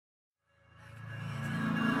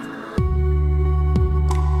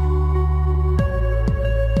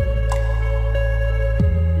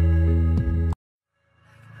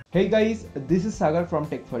Hey guys, this is Sagar from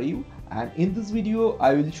Tech for You, and in this video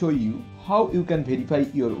I will show you how you can verify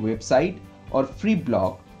your website or free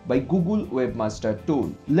blog by Google Webmaster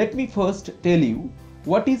Tool. Let me first tell you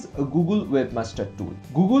what is a Google Webmaster Tool.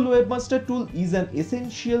 Google Webmaster Tool is an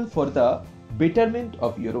essential for the betterment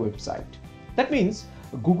of your website. That means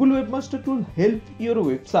Google Webmaster Tool help your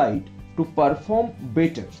website to perform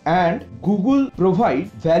better, and Google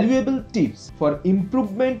provide valuable tips for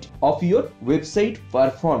improvement of your website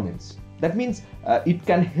performance. That means it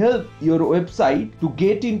can help your website to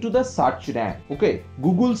get into the search rank. Okay,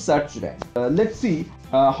 Google search rank. Let's see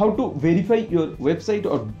how to verify your website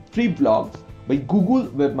or free blog by Google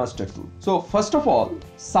Webmaster Tool. So first of all,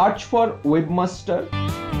 search for Webmaster.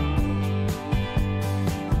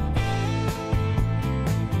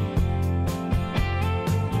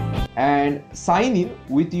 And sign in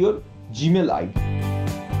with your Gmail ID.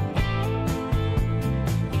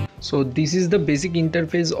 So this is the basic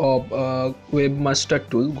interface of Webmaster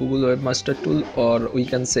Tool, Google Webmaster Tool, or we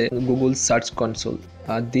can say Google Search Console.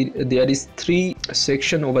 There is three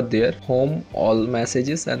sections over there: home, all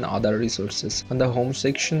messages, and other resources. On the home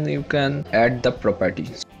section you can add the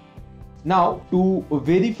properties. Now to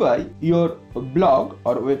verify your blog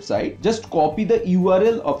or website, just copy the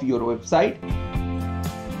URL of your website,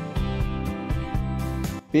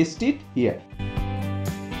 paste it here.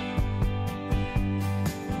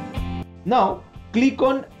 Now click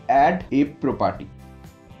on add a property.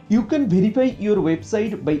 You can verify your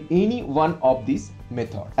website by any one of these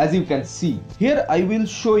methods. As you can see here, I will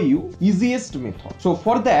show you easiest method. So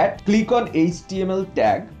for that, click on HTML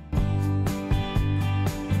tag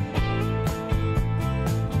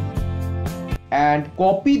and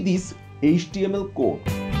copy this HTML code.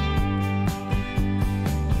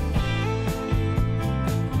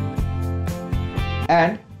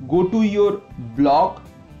 And go to your blog,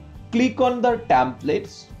 click on the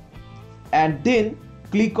templates, and then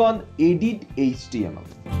click on edit HTML.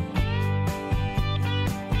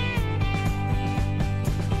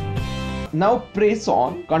 Now press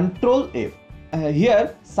on Ctrl F.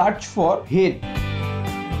 Here search for head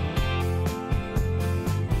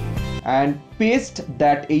and paste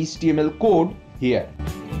that HTML code here.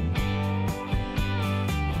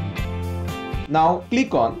 Now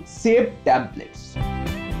click on Save Templates.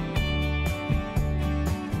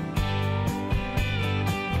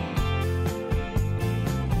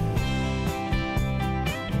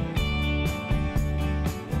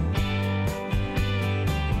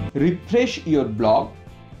 Refresh your blog.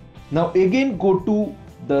 Now again go to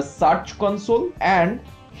the Search Console and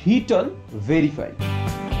hit on Verify.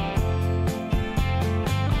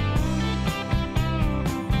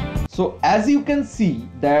 So as you can see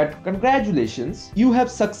that congratulations, you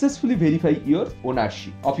have successfully verified your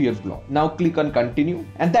ownership of your blog. Now click on continue,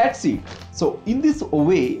 and that's it. So in this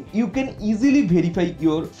way you can easily verify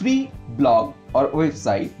your free blog or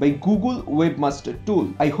website by Google Webmaster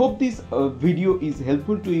Tool. I hope this video is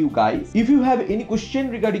helpful to you guys. If you have any question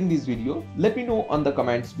regarding this video, let me know on the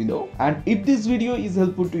comments below. And if this video is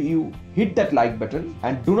helpful to you, hit that like button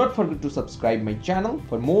and do not forget to subscribe my channel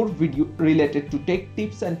for more video related to tech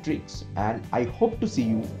tips and tricks. And I hope to see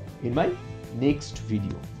you in my next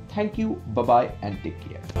video. Thank you, bye bye, and take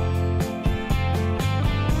care.